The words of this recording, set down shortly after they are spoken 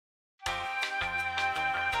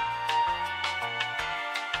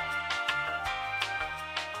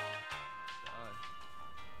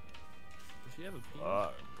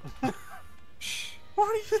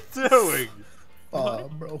doing? Oh,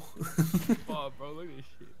 bro. Oh, bro, look at this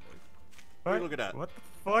shit. What are you looking at? What the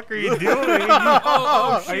fuck are you doing?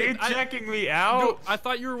 Oh, Are you shit. checking me out? Dude, I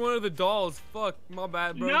thought you were one of the dolls. Fuck, my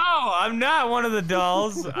bad, bro. No, I'm not one of the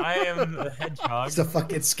dolls. I am the hedgehog. It's a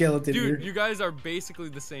fucking skeleton Dude, here. you guys are basically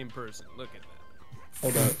the same person. Look at that.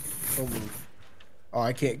 Hold on. Don't move. Oh,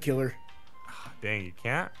 I can't kill her. Dang, you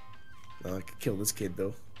can't? No, I can kill this kid,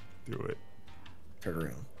 though. Do it. Turn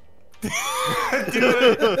around. Do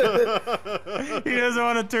it. He doesn't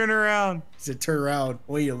want to turn around. He said, turn around.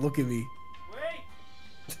 Wait, you look at me.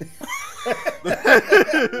 Wait!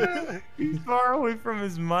 He's far away from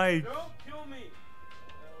his mic. Don't kill me!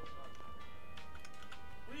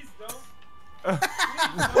 Please don't.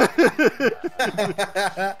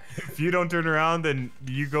 If you don't turn around, then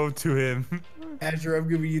you go to him. Azure, I'm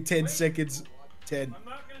giving you 10 seconds. 10. I'm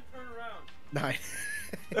not gonna turn around.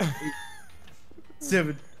 9.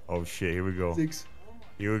 7. Oh shit, here we go. 6.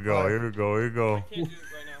 Here we go, here we go, here we go. I can't do this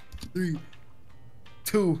right now. 3.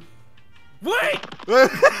 2. Wait!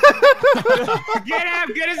 Get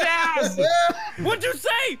him! Get his ass! What'd you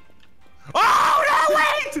say? Oh no!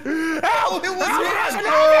 Wait! Help! It was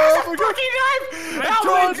Help! Fucking knife! I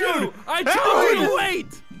told you! I told you to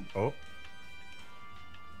wait! Oh.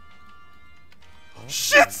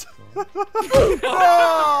 Shit!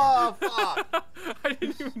 Oh, fuck! I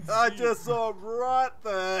didn't even see I it. just saw him right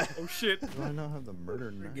there. Oh shit. Do I not have the murder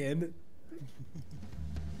knife? Again?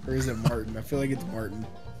 Or is it Martin? I feel like it's Martin.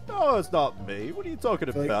 No, it's not me. What are you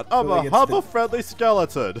talking feel like- about? I I'm feel like a it's humble-friendly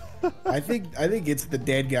skeleton. I think it's the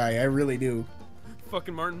dead guy. I really do.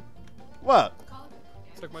 Fucking Martin. What?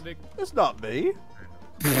 Suck my dick. It's not me.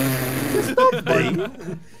 It's not me.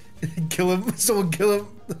 Kill him. Someone kill him.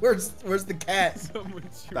 Where's the cat? Someone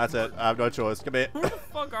shoot That's it. I have no choice. Come here. Who the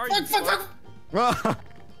fuck are you? Fuck.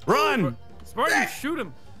 Run! Spartan, shoot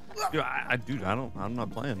him. Dude, I'm not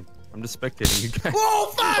playing. I'm just spectating you guys.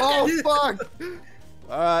 Oh fuck! Oh fuck!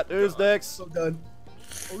 Alright, who's next? So done.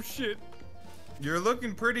 Oh shit. You're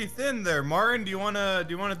looking pretty thin there, Martin. Do you want a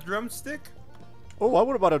drumstick? Oh, I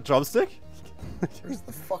would have bought a drumstick. Where's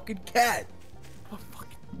the fucking cat? Oh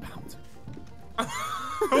fucking bounce.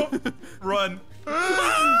 Run!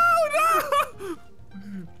 Oh no!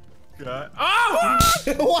 God. Oh!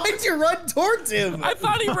 Why'd you run towards him? I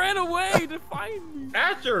thought he ran away to find me.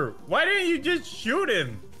 Asher, why didn't you just shoot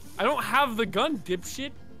him? I don't have the gun,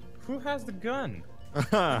 dipshit. Who has the gun?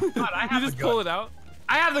 God, I You have just the gun. pull it out.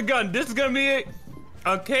 I have the gun. This is gonna be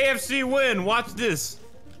a KFC win. Watch this.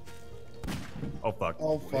 Oh fuck.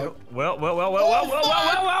 Oh fuck. Well.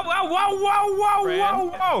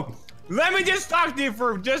 Whoa. Let me just talk to you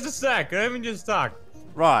for just a sec. Let me just talk.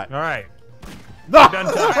 Right. All right. No! Done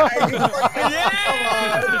talking. Such an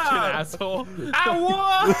Yeah! asshole. I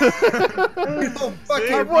won! You don't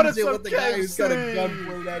fucking I wanted appreciate some what the guy who's got a KFC. gun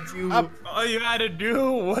pointed at you. All you had to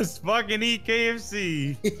do was fucking eat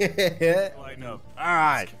KFC. Yeah. Line up.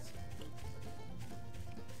 Alright.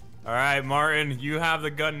 All right, Martin, you have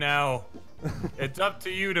the gun now. It's up to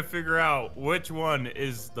you to figure out which one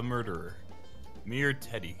is the murderer. Me or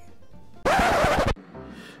Teddy.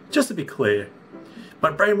 Just to be clear, my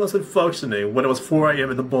brain wasn't functioning when it was 4 AM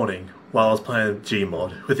in the morning while I was playing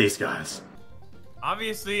Gmod with these guys.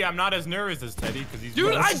 Obviously, I'm not as nervous as Teddy because he's.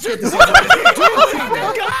 Dude, I just. What are you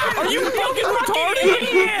doing? Are you fucking retarded?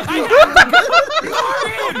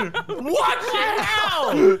 Martin! What the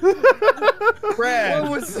hell? Brad.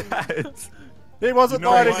 what was that? He wasn't You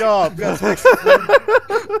know lighting what? up.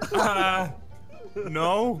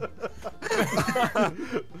 No.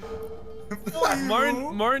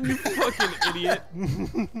 Martin, you fucking idiot.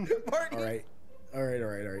 Alright.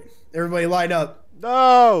 Everybody line up.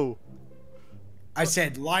 No! I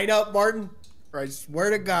said line up, Martin. Or I swear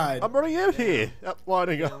to God. I'm already in here. Yep,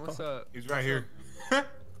 lining Yeah, up. what's up? He's right here.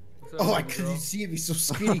 What's up, Oh, I baby couldn't girl? see him. He's so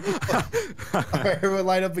skinny. Alright, everyone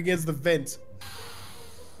line up against the vent.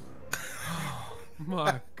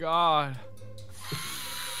 My God.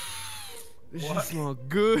 This shit smells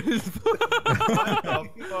good as fuck.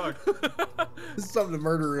 What the fuck? This is something a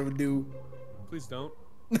murderer would do. Please don't.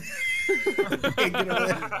 Can't get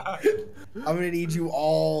away. I'm gonna need you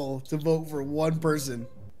all to vote for one person.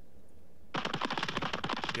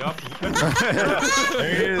 Yup.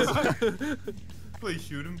 There he is. Please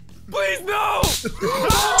shoot him. Please no!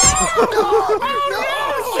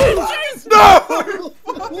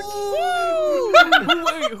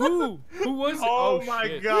 Wait, who? Who was it? Oh, my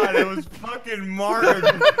shit. God! It was fucking Martin.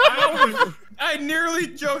 I nearly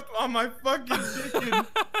choked on my fucking chicken.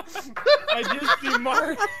 I just see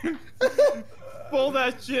Martin pull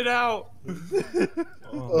that shit out.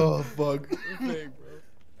 Oh fuck. Big, bro.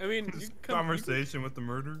 I mean, you can come, Conversation with the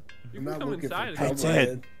murderer. you I'm can not come looking inside. for and trouble. go-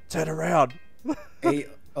 Man. Turn around. Hey,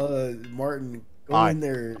 Martin, go Aye. in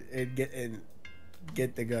there and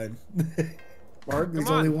get the gun. Martin, there's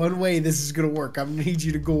Come on. only one way this is gonna work. I'm gonna need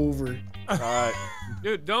you to go over. Alright.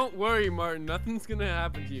 Dude, don't worry, Martin. Nothing's gonna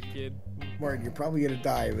happen to you, kid. Martin, you're probably gonna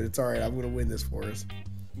die, but it's alright. I'm gonna win this for us.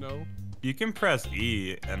 No. You can press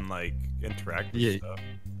E and like interact with Yeah. stuff.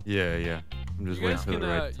 Yeah. I'm just You waiting guys for can, the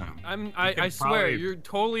right time. I can swear, probably- you're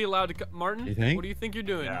totally allowed to Martin, You think? what do you think you're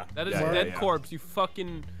doing? Yeah. That is Yeah, a dead yeah. corpse, you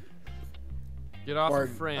fucking... Get off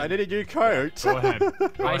Martin, of Fran. I need a new coat. Go ahead.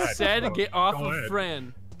 Go I ahead. said Go- get off go of ahead.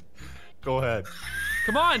 Fran. Go ahead.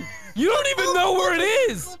 Come on! You don't even know where it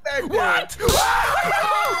is! What?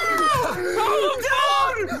 Hold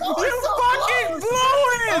down! You fucking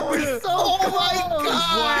blew it! Oh my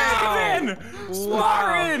god!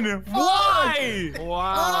 Spartan! Why?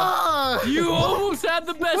 Wow. You almost had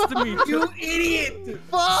the best of me. You idiot!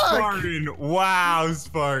 Fuck! Spartan! Wow,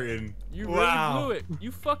 Spartan! You wow. really blew it.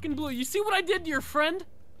 You fucking blew it. You see what I did to your friend?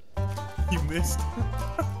 You missed.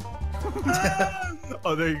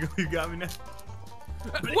 Oh, there you go. You got me now.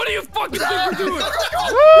 What do you fucking think you're doing?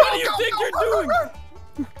 What do you think you're doing?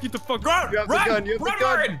 Get the fuck Run! You have the Run! gun, you have the Run,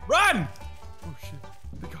 gun. Martin! Run! Oh shit.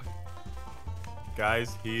 The gun.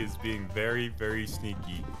 Guys, he is being very, very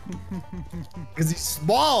sneaky. Because he's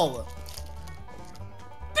small.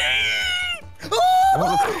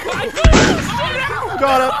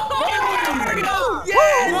 Got it.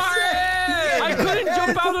 I couldn't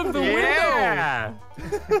jump out of the window.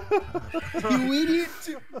 You idiot!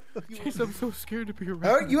 Jeez, I'm so scared to be How,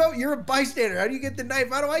 around. you're a bystander. How do you get the knife?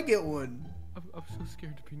 How do I get one? I'm so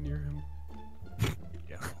scared to be near him.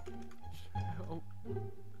 Yeah. Oh,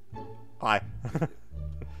 Hi.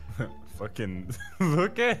 Fucking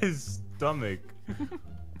look at his stomach.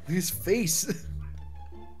 His face.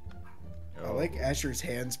 I Yo. like Asher's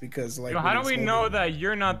hands because, like, Yo, how do we know that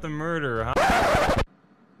you're not the murderer, huh?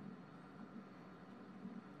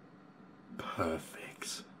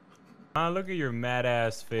 Perfect. Look at your mad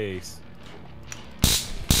ass face.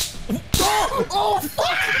 Oh fuck!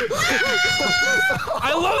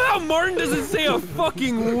 I love how Martin doesn't say a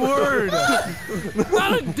fucking word.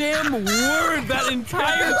 Not a damn word that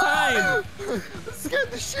entire time.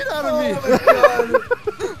 Scared the shit out of me. Oh my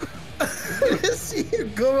god! I just see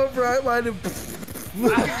him come up right behind him,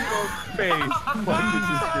 Face.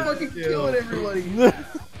 fucking killing everybody.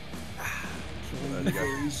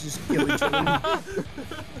 He's just killing children.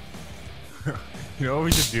 You know what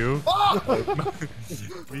we should do?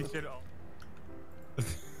 We should.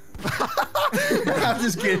 I'm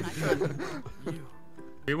just kidding.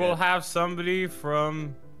 We will have somebody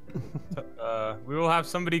from. We will have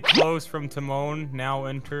somebody close from Timon now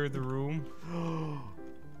enter the room.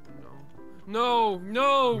 No,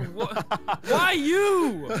 no. Why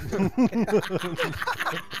you?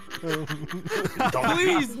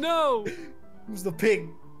 Please, no. Who's the pig?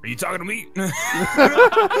 Are you talking to me?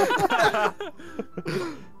 I'm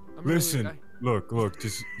really- Listen, look,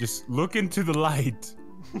 just look into the light.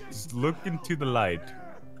 Just look into the light,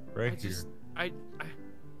 right here. I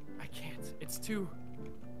can't. It's too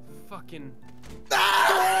fucking. Fuck!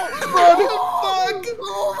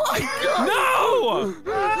 Oh my god! No!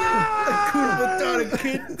 Hakuna Matata,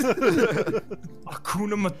 kid.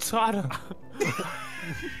 Hakuna Matata.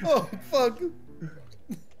 Oh fuck!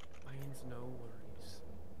 Planes, no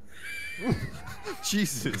worries.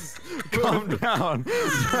 Jesus, calm down.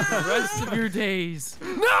 The rest of your days.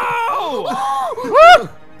 No! Well.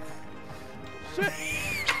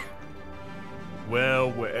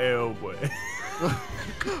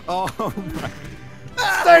 Oh my.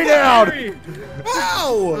 Stay down.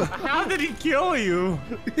 Ow! How did he kill you?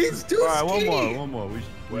 He's too All right, skinny. one more. We should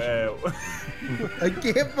Well. I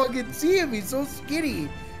can't fucking see him. He's so skinny.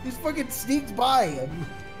 He's fucking sneaked by him.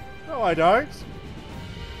 No, I don't.